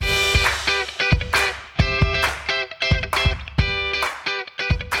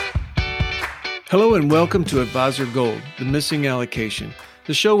Hello and welcome to Advisor Gold, the missing allocation,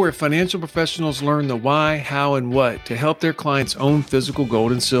 the show where financial professionals learn the why, how, and what to help their clients own physical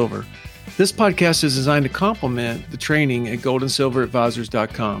gold and silver. This podcast is designed to complement the training at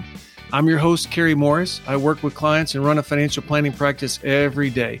goldandsilveradvisors.com. I'm your host, Kerry Morris. I work with clients and run a financial planning practice every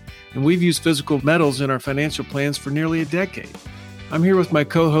day, and we've used physical metals in our financial plans for nearly a decade. I'm here with my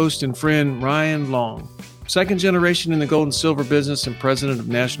co-host and friend, Ryan Long. Second generation in the gold and silver business and president of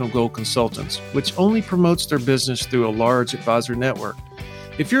National Gold Consultants, which only promotes their business through a large advisor network.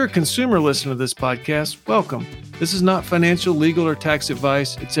 If you're a consumer listener to this podcast, welcome. This is not financial, legal, or tax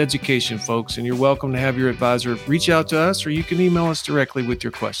advice. It's education, folks, and you're welcome to have your advisor reach out to us, or you can email us directly with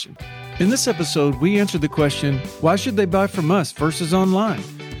your question. In this episode, we answer the question, why should they buy from us versus online?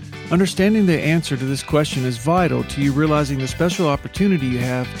 Understanding the answer to this question is vital to you realizing the special opportunity you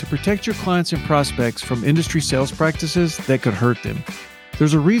have to protect your clients and prospects from industry sales practices that could hurt them.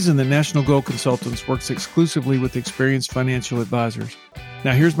 There's a reason that National Gold Consultants works exclusively with experienced financial advisors.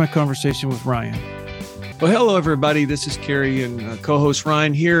 Now, here's my conversation with Ryan. Well, hello, everybody. This is Kerry and co-host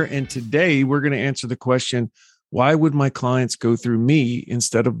Ryan here. And today we're going to answer the question, why would my clients go through me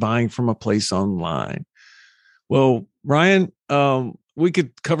instead of buying from a place online? Well, Ryan, we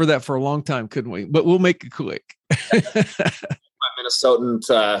could cover that for a long time, couldn't we? But we'll make it quick. My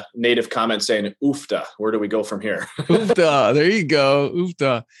Minnesotan native comment saying, oofta. Where do we go from here? Oofta. There you go.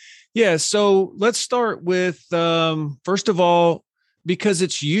 Oofta. Yeah. So let's start with, first of all, because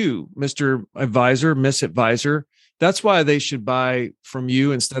it's you, Mr. Advisor, Miss Advisor. That's why they should buy from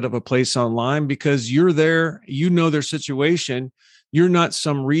you instead of a place online, because you're there, you know their situation. You're not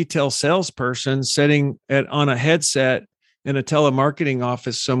some retail salesperson sitting on a headset in a telemarketing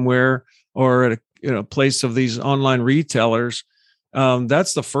office somewhere or at a place of these online retailers.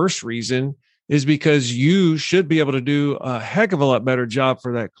 That's the first reason, is because you should be able to do a heck of a lot better job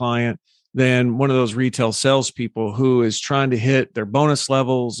for that client than one of those retail salespeople who is trying to hit their bonus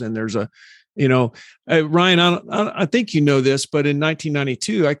levels. And there's Ryan, I think you know this, but in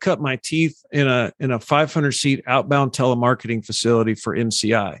 1992, I cut my teeth in a 500 seat outbound telemarketing facility for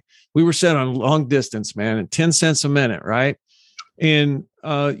MCI. We were set on long distance, man, and 10 cents a minute, right? And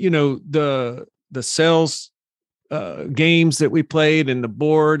the sales games that we played and the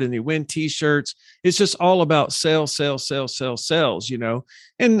board and the win T-shirts, it's just all about sales, and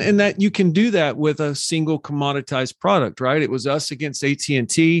that you can do that with a single commoditized product, right? It was us against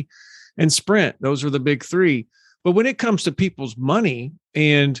AT&T and Sprint. Those are the big three. But when it comes to people's money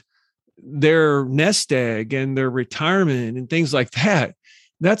and their nest egg and their retirement and things like that,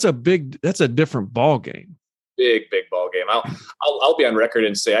 that's a different ball game. Big ball game. I'll be on record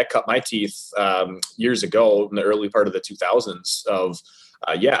and say I cut my teeth years ago in the early part of the 2000s.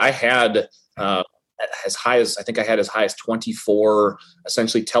 I had as high as 24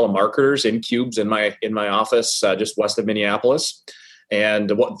 essentially telemarketers in cubes in my office just west of Minneapolis.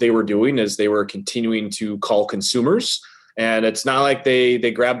 And what they were doing is they were continuing to call consumers. And it's not like they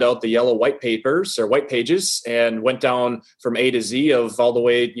grabbed out the yellow white pages and went down from A to Z of all the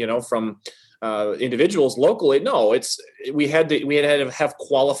way, from individuals locally. No, we had to have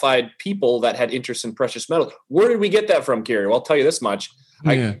qualified people that had interest in precious metals. Where did we get that from, Kerry? Well, I'll tell you this much.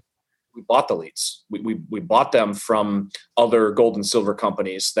 Yeah. We bought the leads. We bought them from other gold and silver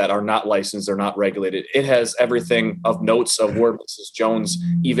companies that are not licensed, they're not regulated. It has everything of notes of where Mrs. Jones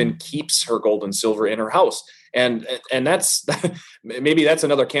even keeps her gold and silver in her house. And that's maybe that's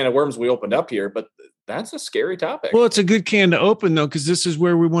another can of worms we opened up here, but that's a scary topic. Well, it's a good can to open though, because this is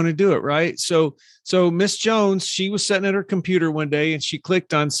where we want to do it, right? So Miss Jones, she was sitting at her computer one day and she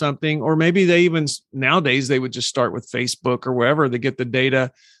clicked on something, or maybe nowadays they would just start with Facebook or wherever they get the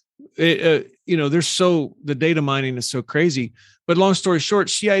data. The data mining is so crazy. But long story short,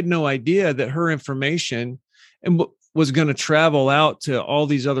 she had no idea that her information was going to travel out to all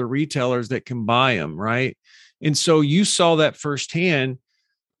these other retailers that can buy them, right? And so you saw that firsthand.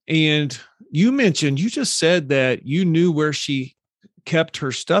 And you just said that you knew where she kept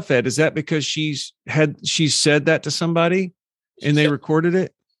her stuff at. Is that because she said that to somebody and they recorded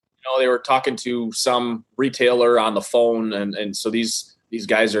it? They were talking to some retailer on the phone. And so these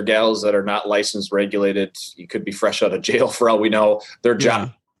guys or gals that are not licensed, regulated, you could be fresh out of jail for all we know. Their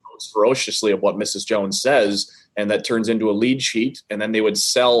job knows ferociously of what Mrs. Jones says, and that turns into a lead sheet. And then they would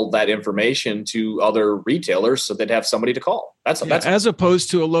sell that information to other retailers so they'd have somebody to call. That's as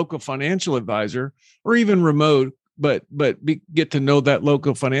opposed to a local financial advisor or even remote, but get to know that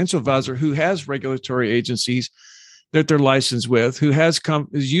local financial advisor who has regulatory agencies that they're licensed with, who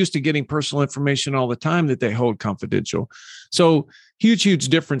is used to getting personal information all the time that they hold confidential. So huge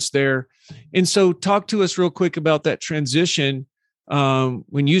difference there. And so talk to us real quick about that transition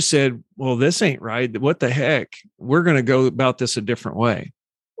when you said, well, this ain't right. What the heck? We're going to go about this a different way.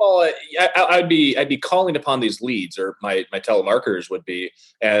 Well, I'd be calling upon these leads, or my telemarketers would be,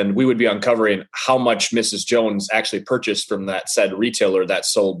 and we would be uncovering how much Mrs. Jones actually purchased from that said retailer that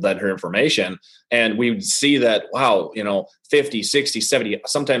sold that her information. And we would see that, wow, 50, 60, 70,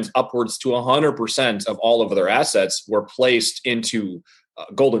 sometimes upwards to 100% of all of their assets were placed into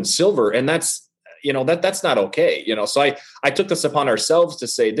gold and silver. And that's not okay. So I took this upon ourselves to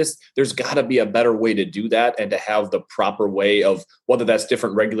say there's got to be a better way to do that, and to have the proper way of, whether that's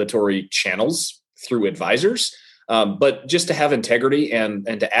different regulatory channels through advisors, but just to have integrity and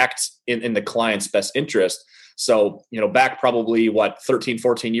to act in the client's best interest. So, back probably 13,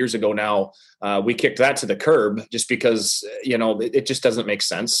 14 years ago now, we kicked that to the curb just because, it just doesn't make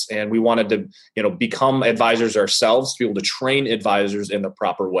sense. And we wanted to, become advisors ourselves, to be able to train advisors in the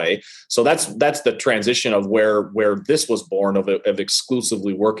proper way. So that's the transition of where this was born, of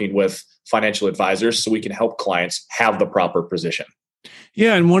exclusively working with financial advisors so we can help clients have the proper position.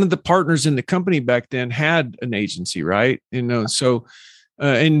 Yeah. And one of the partners in the company back then had an agency, right? So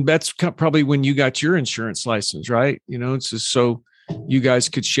and that's probably when you got your insurance license, right? It's just so you guys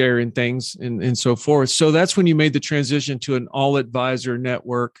could share in things and so forth. So that's when you made the transition to an all advisor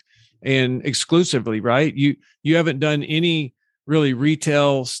network and exclusively, right? You haven't done any really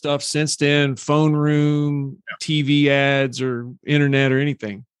retail stuff since then, phone room, TV ads, or internet or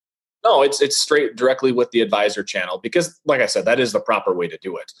anything. No, it's straight directly with the advisor channel, because, like I said, that is the proper way to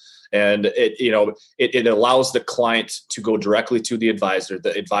do it. And it allows the client to go directly to the advisor.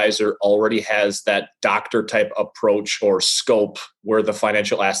 The advisor already has that doctor type approach or scope where the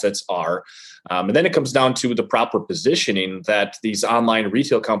financial assets are. And then it comes down to the proper positioning that these online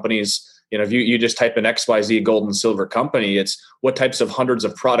retail companies, if you just type in XYZ gold and silver company, it's what types of hundreds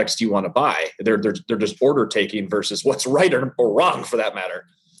of products do you want to buy? They're just order taking versus what's right or wrong, for that matter.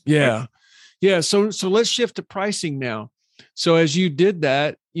 Yeah. Yeah. So let's shift to pricing now. So as you did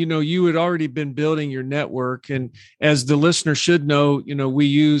that, you had already been building your network. And as the listener should know, we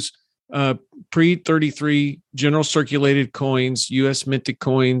use pre-33 general circulated coins, U.S. minted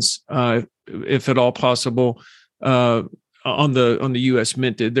coins, if at all possible, on the U.S.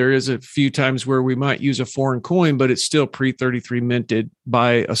 minted. There is a few times where we might use a foreign coin, but it's still pre-33 minted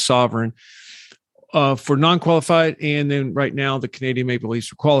by a sovereign. For non-qualified, and then right now the Canadian Maple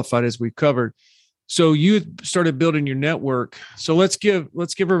Leafs are qualified, as we've covered. So you started building your network. So let's give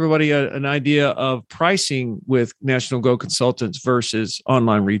everybody an idea of pricing with National Gold Consultants versus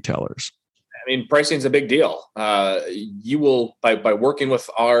online retailers. I mean, pricing is a big deal. You will, by working with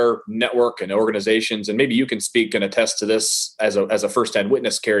our network and organizations, and maybe you can speak and attest to this as a firsthand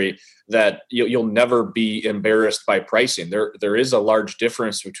witness, Carrie, that you'll never be embarrassed by pricing. There is a large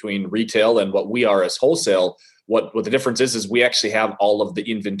difference between retail and what we are as wholesale. What the difference is we actually have all of the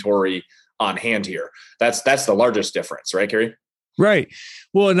inventory on hand here. That's the largest difference, right, Carrie? Right.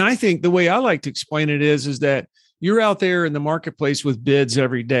 Well, and I think the way I like to explain it is that you're out there in the marketplace with bids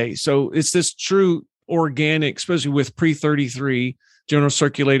every day. So it's this true organic, especially with pre-33 general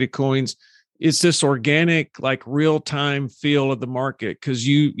circulated coins. It's this organic, like real-time feel of the market, because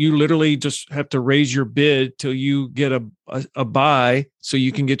you literally just have to raise your bid till you get a buy so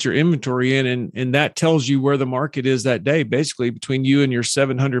you can get your inventory in. And that tells you where the market is that day, basically between you and your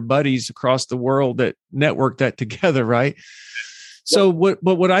 700 buddies across the world that network that together, right? So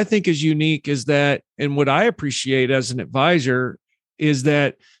what I think is unique is that, and what I appreciate as an advisor is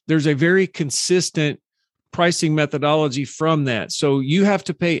that there's a very consistent pricing methodology from that. So you have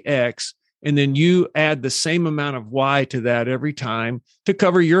to pay X, and then you add the same amount of Y to that every time to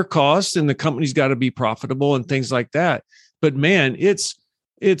cover your costs, and the company's got to be profitable and things like that. But man, it's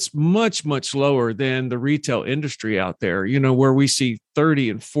much, much lower than the retail industry out there, where we see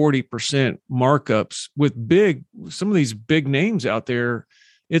 30 and 40% markups with some of these big names out there.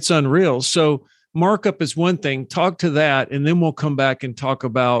 It's unreal. So markup is one thing. Talk to that, and then we'll come back and talk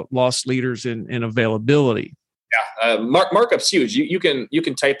about loss leaders and availability. Yeah, markup's huge. You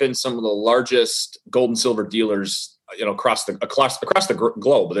can type in some of the largest gold and silver dealers, across the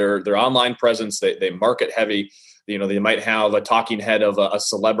globe. Their online presence, they market heavy. They might have a talking head of a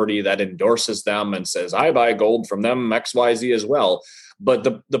celebrity that endorses them and says, I buy gold from them, XYZ as well. But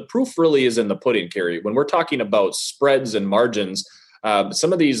the proof really is in the pudding, Carrie. When we're talking about spreads and margins,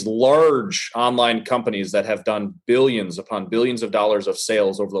 some of these large online companies that have done billions upon billions of dollars of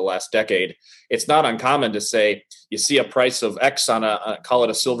sales over the last decade, it's not uncommon to say you see a price of X on call it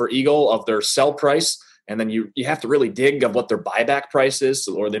a silver eagle of their sell price. And then you have to really dig of what their buyback price is,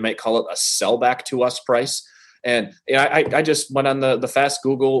 or they might call it a sell back to us price. And I just went on the fast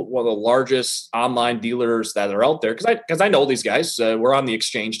Google, one of the largest online dealers that are out there, because I know these guys. We're on the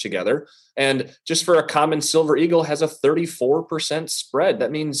exchange together, and just for a common Silver Eagle has a 34% spread.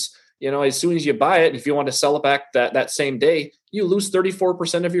 That means, as soon as you buy it, if you want to sell it back that same day, you lose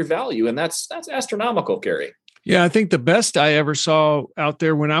 34% of your value, and that's astronomical, Kerry. Yeah, I think the best I ever saw out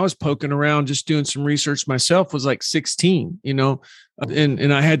there when I was poking around, just doing some research myself, was like 16, and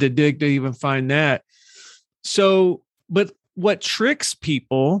I had to dig to even find that. So, but what tricks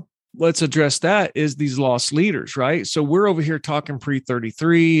people, let's address that, is these loss leaders, right? So we're over here talking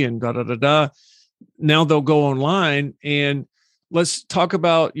pre-33 and da-da-da-da. Now they'll go online, and let's talk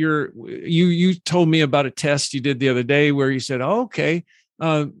about you told me about a test you did the other day where you said, oh, okay,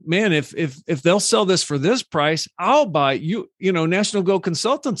 man, if they'll sell this for this price, I'll buy National Gold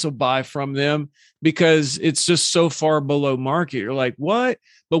Consultants will buy from them because it's just so far below market. You're like, what?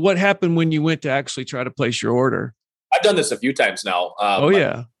 But what happened when you went to actually try to place your order? I've done this a few times now.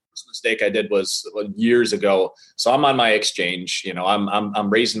 Yeah. First mistake I did was years ago. So I'm on my exchange, I'm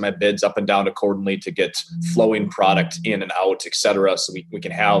raising my bids up and down accordingly to get flowing product in and out, et cetera. So we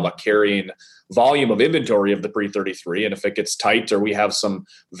can have a carrying volume of inventory of the pre-33. And if it gets tight or we have some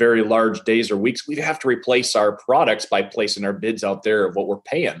very large days or weeks, we have to replace our products by placing our bids out there of what we're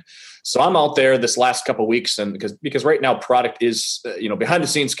paying. So I'm out there this last couple of weeks, and because right now product is, behind the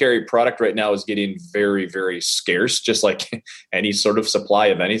scenes, Kerry, product right now is getting very, very scarce, just like any sort of supply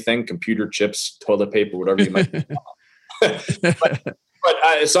of anything, computer chips, toilet paper, whatever you might.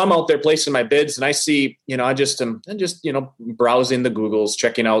 So I'm out there placing my bids, and I see, I'm just browsing the Googles,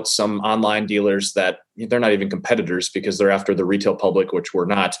 checking out some online dealers that they're not even competitors because they're after the retail public, which we're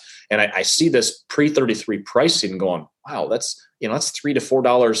not. And I see this pre-33 pricing going, wow, that's $3 to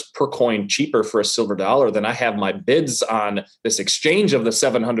 $4 per coin cheaper for a silver dollar than I have my bids on this exchange of the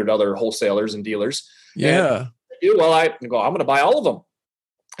 700 other wholesalers and dealers. Yeah. And I go, I'm going to buy all of them.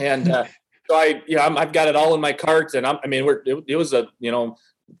 And, so I've got it all in my cart, and it was a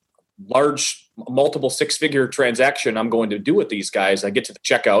large, multiple six-figure transaction I'm going to do with these guys. I get to the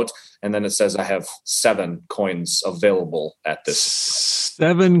checkout, and then it says I have 7 coins available at this.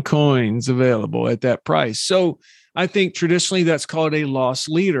 7 coins available at that price. So I think traditionally that's called a loss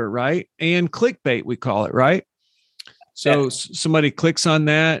leader, right? And clickbait, we call it, right? So somebody clicks on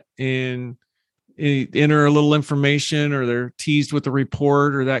that and enter a little information, or they're teased with a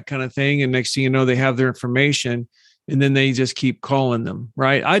report or that kind of thing. And next thing you know, they have their information, and then they just keep calling them.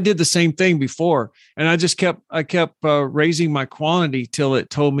 Right. I did the same thing before, and I kept raising my quantity till it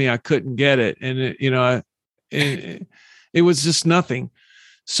told me I couldn't get it. And it was just nothing.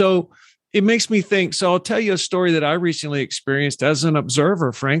 So it makes me think. So I'll tell you a story that I recently experienced as an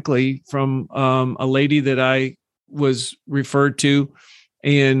observer, frankly, from a lady that I was referred to,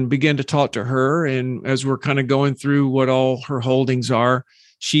 and began to talk to her. And as we're kind of going through what all her holdings are,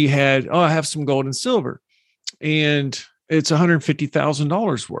 she had, I have some gold and silver, and it's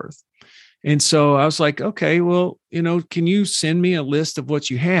 $150,000 worth. And so I was like, okay, well, can you send me a list of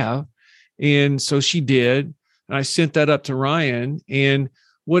what you have? And so she did. And I sent that up to Ryan. And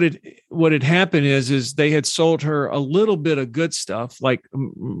what had happened is they had sold her a little bit of good stuff, like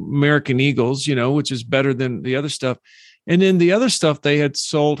American Eagles, which is better than the other stuff. And then the other stuff they had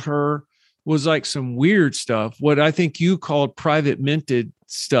sold her was like some weird stuff, what I think you called private minted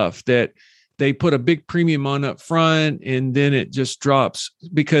stuff, that they put a big premium on up front and then it just drops.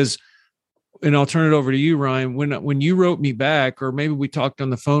 Because, and I'll turn it over to you, Ryan, when you wrote me back, or maybe we talked on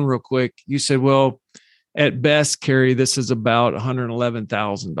the phone real quick, you said, well, at best, Kerry, this is about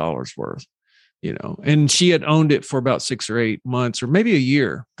 $111,000 worth, and she had owned it for about 6 or 8 months, or maybe a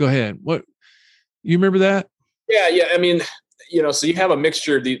year. Go ahead. What, you remember that? Yeah. So you have a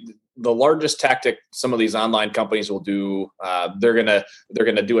mixture. The largest tactic some of these online companies will do, they're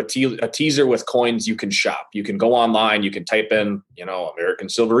gonna do a teaser with coins you can shop. You can go online, you can type in, American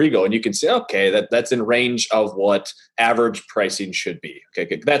Silver Eagle, and you can say, okay, that's in range of what average pricing should be.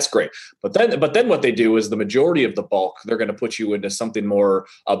 Okay, that's great. But then what they do is the majority of the bulk, they're going to put you into something more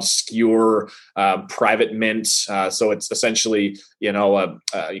obscure, private mint. So it's essentially,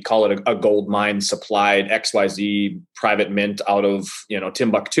 you call it a gold mine supplied XYZ private mint out of,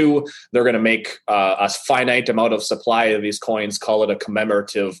 Timbuktu. They're going to make a finite amount of supply of these coins, call it a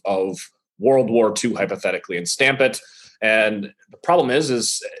commemorative of World War II, hypothetically, and stamp it. And the problem is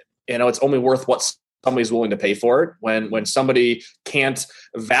it's only worth what somebody's willing to pay for it. When somebody can't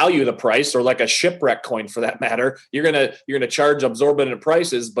value the price, or like a shipwreck coin for that matter, you're gonna charge absorbent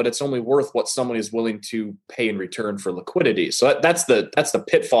prices, but it's only worth what somebody is willing to pay in return for liquidity. So that's the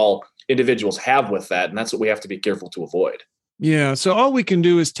pitfall individuals have with that, and that's what we have to be careful to avoid. Yeah. So all we can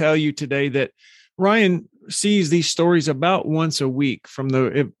do is tell you today that Ryan sees these stories about once a week from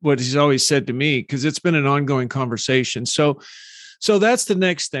what he's always said to me, because it's been an ongoing conversation. So that's the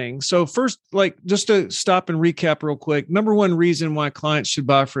next thing. So first, like, just to stop and recap real quick, number one reason why clients should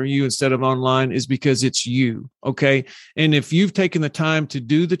buy from you instead of online is because it's you. Okay. And if you've taken the time to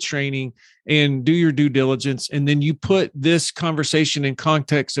do the training and do your due diligence, and then you put this conversation in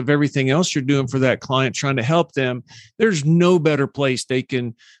context of everything else you're doing for that client, trying to help them, there's no better place they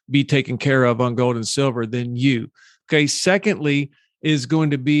can be taken care of on gold and silver than you. Okay. Secondly, is going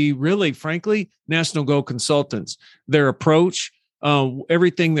to be really, frankly, National Gold Consultants, their approach,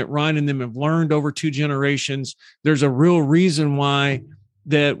 everything that Ryan and them have learned over 2 generations. There's a real reason why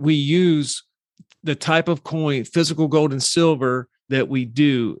that we use the type of coin, physical gold and silver, that we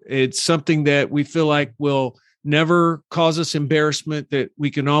do. It's something that we feel like will never cause us embarrassment, that we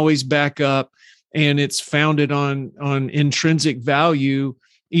can always back up, and it's founded on intrinsic value.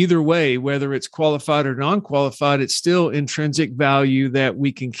 Either way, whether it's qualified or non-qualified, it's still intrinsic value that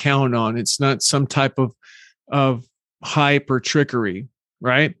we can count on. It's not some type of hype or trickery,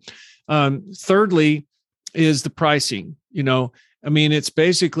 right? Thirdly is the pricing. It's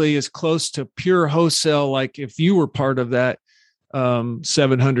basically as close to pure wholesale, like if you were part of that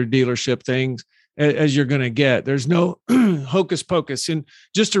 700 dealership things, as you're going to get. There's no hocus pocus. And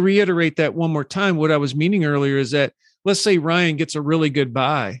just to reiterate that one more time, what I was meaning earlier is that, let's say Ryan gets a really good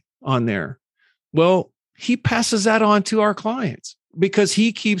buy on there. Well, he passes that on to our clients because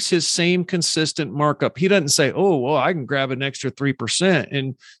he keeps his same consistent markup. He doesn't say, oh, well, I can grab an extra 3%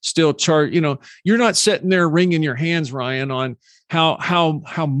 and still charge. You're not sitting there wringing your hands, Ryan, on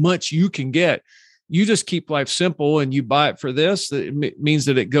how much you can get. You just keep life simple and you buy it for this. It means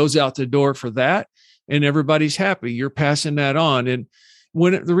that it goes out the door for that and everybody's happy. You're passing that on. And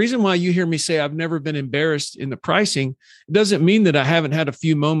the reason why you hear me say I've never been embarrassed in the pricing, it doesn't mean that I haven't had a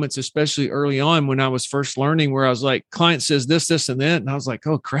few moments, especially early on when I was first learning, where I was like, client says this, and that. And I was like,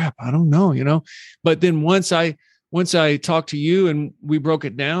 oh crap, I don't know, But then once I talked to you and we broke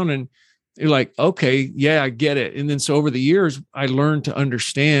it down, and you're like, okay, yeah, I get it. And then so over the years, I learned to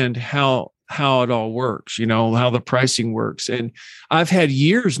understand how it all works, how the pricing works. And I've had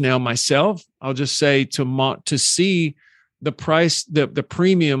years now myself, I'll just say, to see the price, the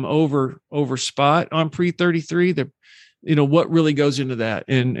premium over spot on pre-33, what really goes into that,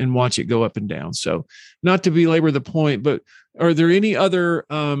 and watch it go up and down. So not to belabor the point, but are there any other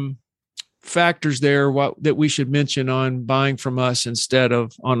factors there that we should mention on buying from us instead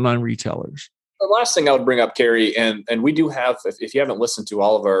of online retailers? The last thing I would bring up, Kerry, and we do have, if you haven't listened to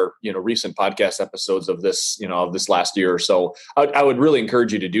all of our recent podcast episodes of this last year or so, I would really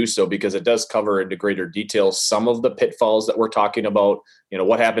encourage you to do so, because it does cover into greater detail some of the pitfalls that we're talking about.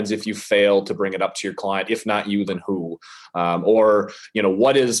 What happens if you fail to bring it up to your client? If not you, then who? Or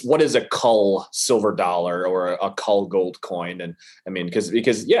what is a cull silver dollar or a cull gold coin? And I mean, because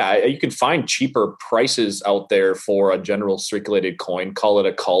you can find cheaper prices out there for a general circulated coin. Call it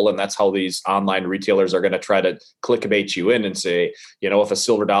a cull, and that's how these online retailers are going to try to clickbait you in and say, if a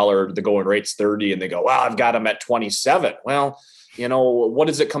silver dollar, the going rate's 30, and they go, well, I've got them at 27. Well, what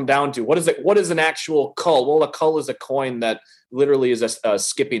does it come down to? What is an actual cull? Well, a cull is a coin that literally is a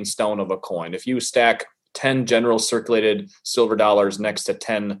skipping stone of a coin. If you stack 10 general circulated silver dollars next to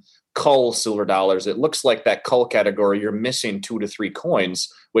 10 cull silver dollars, it looks like that cull category, you're missing 2 to 3 coins,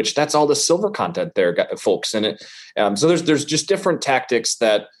 which that's all the silver content there, folks. And so there's just different tactics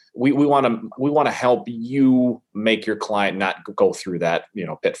that we want to help you make your client not go through that,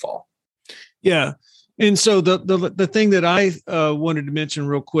 pitfall. Yeah. And so the thing that I wanted to mention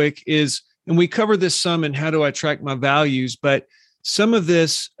real quick is, and we cover this some in How Do I Track My Values, but some of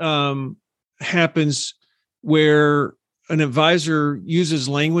this happens where an advisor uses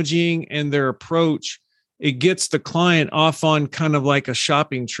languaging and their approach, it gets the client off on kind of like a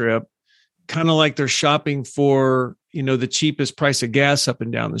shopping trip, kind of like they're shopping for, the cheapest price of gas up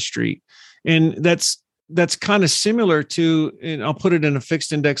and down the street. And that's kind of similar to, and I'll put it in a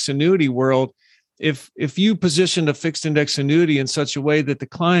fixed index annuity world. If you positioned a fixed index annuity in such a way that the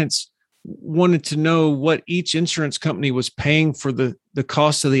clients wanted to know what each insurance company was paying for the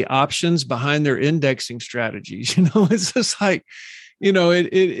cost of the options behind their indexing strategies, it's just like,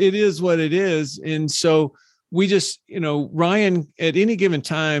 it is what it is. And so we just, Ryan, at any given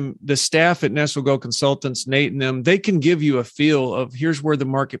time, the staff at National Gold Consultants, Nate and them, they can give you a feel of here's where the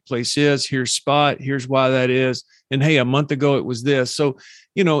marketplace is, here's spot, here's why that is. And hey, a month ago it was this. So,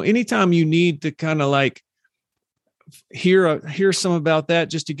 anytime you need to kind of like hear some about that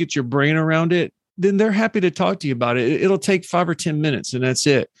just to get your brain around it, then they're happy to talk to you about it. It'll take 5 or 10 minutes and that's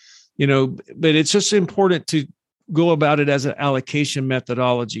it, but it's just important to go about it as an allocation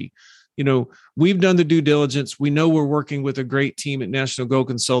methodology. we've done the due diligence. We know we're working with a great team at National Gold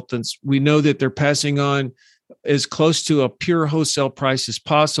Consultants. We know that they're passing on as close to a pure wholesale price as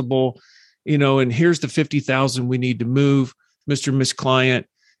possible, and here's the 50,000 we need to move, Mr. and Miss Client.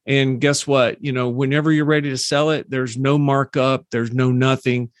 And guess what? Whenever you're ready to sell it, there's no markup, there's no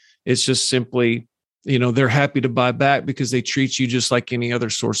nothing. It's just simply, they're happy to buy back because they treat you just like any other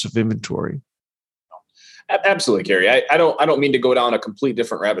source of inventory. Absolutely, Gary. I don't mean to go down a complete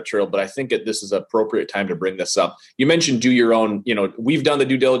different rabbit trail, but I think this is an appropriate time to bring this up. You mentioned do your own, we've done the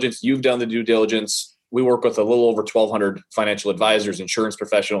due diligence, you've done the due diligence. We work with a little over 1,200 financial advisors, insurance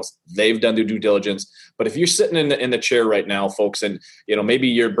professionals. They've done their due diligence. But if you're sitting in the chair right now, folks, and maybe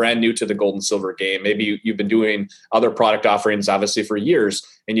you're brand new to the gold and silver game, maybe you've been doing other product offerings, obviously, for years,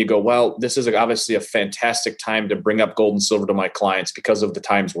 and you go, well, this is obviously a fantastic time to bring up gold and silver to my clients because of the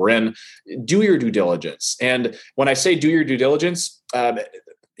times we're in. Do your due diligence. And when I say do your due diligence,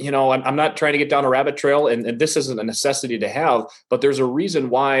 I'm not trying to get down a rabbit trail, and this isn't a necessity to have, but there's a reason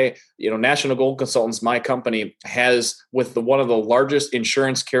why, National Gold Consultants, my company, has, with one of the largest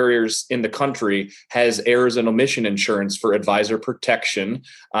insurance carriers in the country, has errors and omission insurance for advisor protection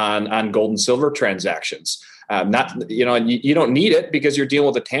on gold and silver transactions. You don't need it because you're dealing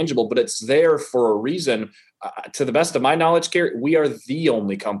with a tangible, but it's there for a reason. To the best of my knowledge, Gary, we are the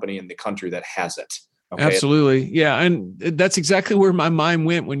only company in the country that has it. Okay. Absolutely. Yeah. And that's exactly where my mind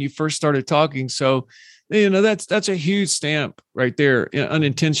went when you first started talking. So, that's a huge stamp right there,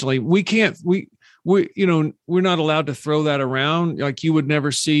 unintentionally. We're not allowed to throw that around. Like, you would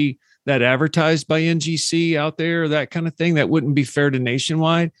never see that advertised by NGC out there, that kind of thing. That wouldn't be fair to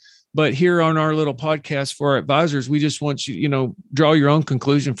Nationwide. But here on our little podcast for our advisors, we just want you, draw your own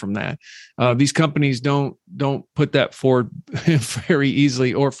conclusion from that. These companies don't put that forward very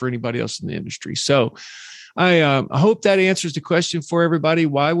easily, or for anybody else in the industry. So I hope that answers the question for everybody.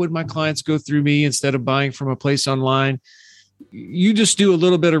 Why would my clients go through me instead of buying from a place online? You just do a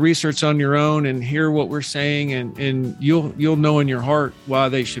little bit of research on your own and hear what we're saying, and you'll know in your heart why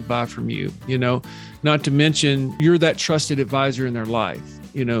they should buy from you. Not to mention, you're that trusted advisor in their life.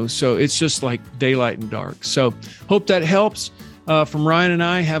 So it's just like daylight and dark. So hope that helps. From Ryan and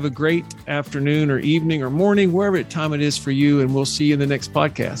I, have a great afternoon or evening or morning, wherever time it is for you. And we'll see you in the next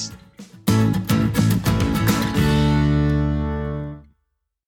podcast.